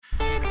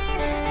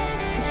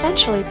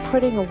essentially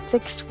putting a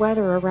thick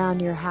sweater around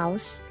your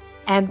house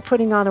and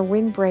putting on a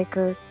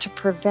windbreaker to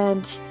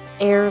prevent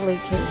air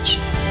leakage.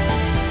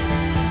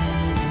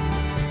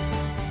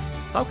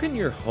 How can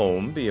your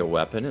home be a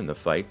weapon in the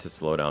fight to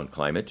slow down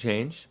climate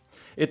change?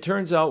 It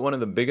turns out one of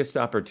the biggest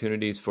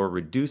opportunities for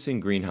reducing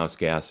greenhouse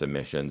gas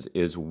emissions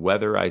is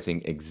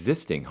weatherizing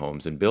existing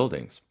homes and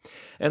buildings.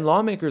 And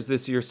lawmakers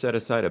this year set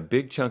aside a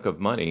big chunk of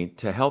money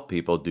to help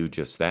people do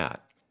just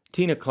that.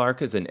 Tina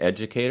Clarke is an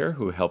educator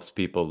who helps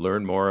people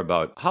learn more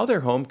about how their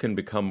home can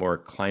become more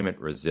climate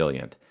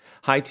resilient.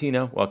 Hi,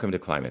 Tina. Welcome to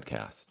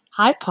ClimateCast.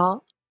 Hi,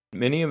 Paul.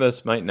 Many of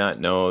us might not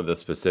know the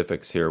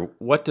specifics here.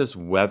 What does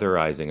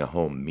weatherizing a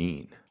home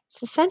mean?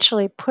 It's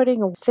essentially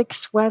putting a thick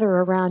sweater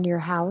around your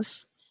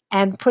house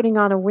and putting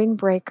on a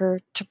windbreaker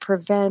to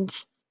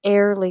prevent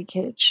air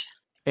leakage.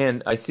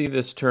 And I see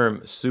this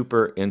term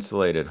super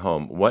insulated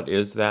home. What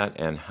is that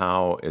and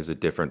how is it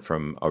different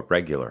from a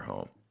regular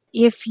home?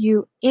 If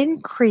you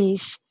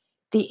increase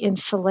the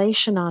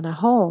insulation on a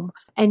home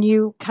and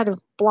you kind of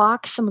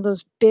block some of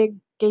those big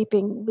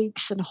gaping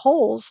leaks and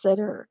holes that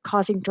are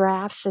causing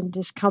drafts and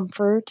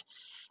discomfort,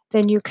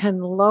 then you can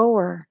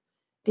lower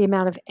the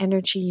amount of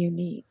energy you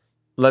need.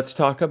 Let's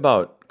talk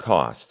about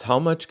costs. How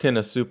much can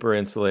a super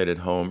insulated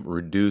home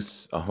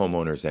reduce a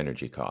homeowner's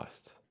energy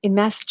costs? In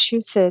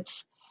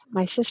Massachusetts,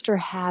 my sister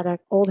had an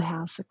old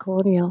house, a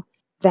colonial,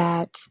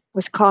 that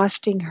was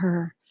costing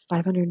her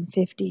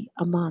 $550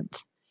 a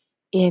month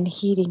in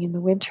heating in the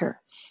winter.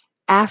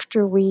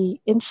 After we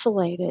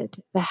insulated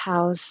the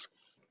house,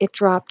 it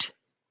dropped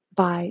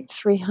by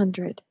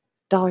 $300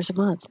 a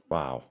month.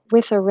 Wow.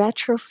 With a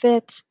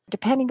retrofit,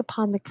 depending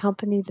upon the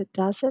company that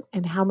does it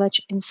and how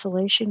much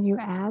insulation you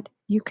add,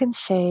 you can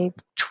save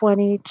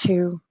 20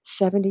 to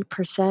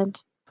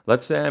 70%.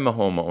 Let's say I'm a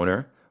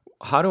homeowner.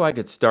 How do I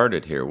get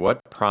started here?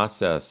 What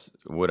process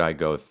would I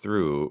go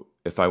through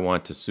if I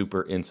want to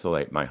super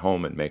insulate my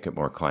home and make it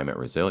more climate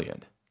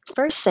resilient?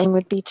 First thing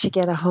would be to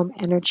get a home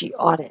energy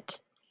audit.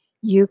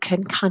 You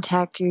can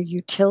contact your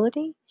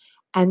utility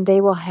and they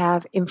will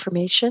have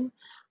information,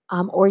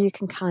 or you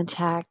can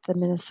contact the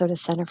Minnesota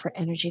Center for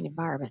Energy and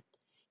Environment.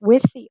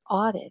 With the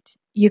audit,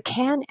 you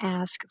can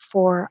ask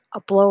for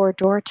a blower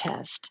door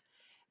test.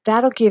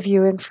 That'll give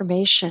you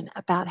information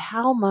about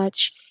how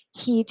much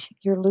heat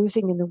you're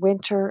losing in the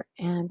winter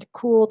and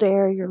cooled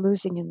air you're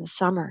losing in the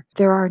summer.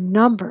 There are a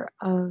number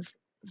of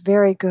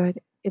very good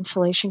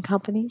insulation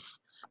companies,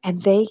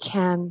 and they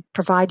can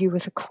provide you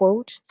with a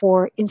quote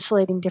for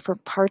insulating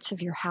different parts of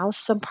your house.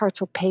 Some parts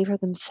will pay for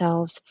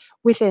themselves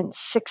within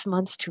 6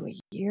 months to a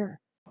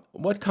year.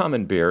 What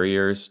common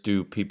barriers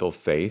do people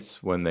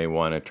face when they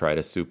want to try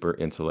to super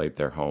insulate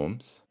their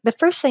homes? The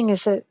first thing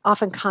is that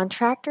often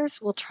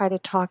contractors will try to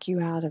talk you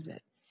out of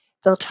it.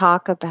 They'll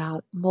talk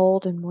about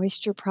mold and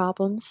moisture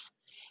problems.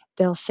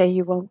 They'll say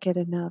you won't get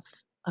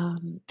enough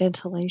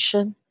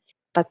ventilation.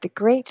 But the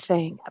great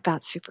thing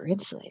about super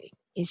insulating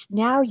is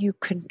now you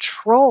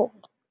control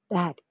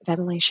that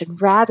ventilation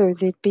rather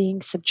than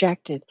being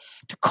subjected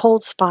to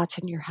cold spots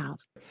in your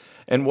house.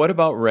 And what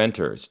about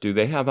renters? Do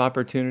they have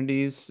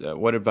opportunities?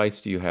 What advice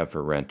do you have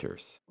for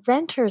renters?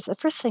 Renters, the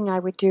first thing I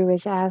would do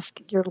is ask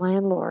your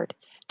landlord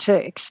to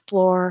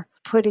explore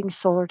putting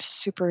solar to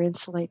super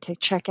insulate, to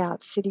check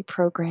out city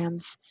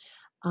programs.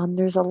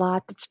 There's a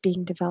lot that's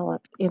being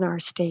developed in our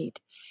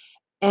state.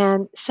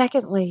 And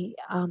secondly,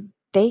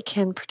 they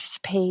can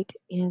participate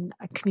in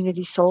a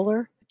community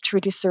solar to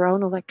reduce their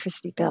own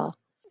electricity bill.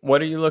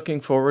 What are you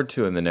looking forward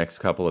to in the next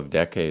couple of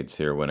decades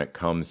here when it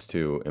comes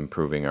to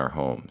improving our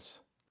homes?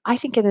 I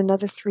think in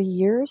another 3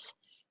 years,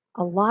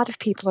 a lot of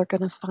people are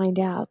going to find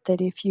out that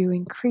if you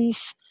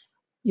increase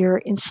your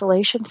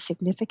insulation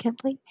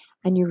significantly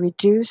and you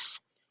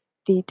reduce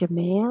the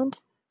demand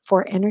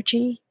for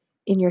energy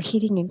in your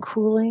heating and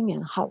cooling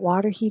and hot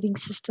water heating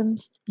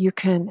systems, you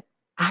can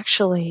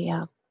actually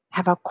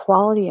have a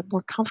quality, a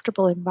more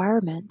comfortable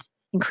environment,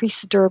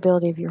 increase the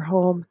durability of your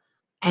home,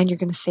 and you're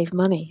going to save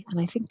money. And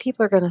I think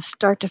people are going to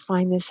start to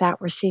find this out.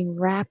 We're seeing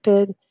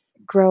rapid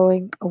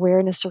growing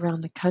awareness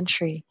around the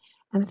country.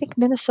 And I think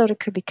Minnesota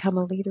could become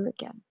a leader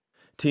again.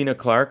 Tina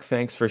Clarke,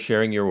 thanks for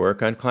sharing your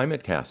work on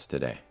ClimateCast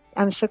today.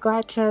 I'm so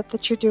glad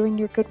that you're doing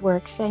your good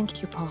work.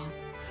 Thank you, Paul.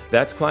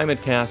 That's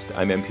ClimateCast.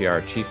 I'm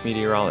NPR Chief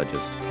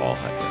Meteorologist Paul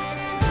Hutner.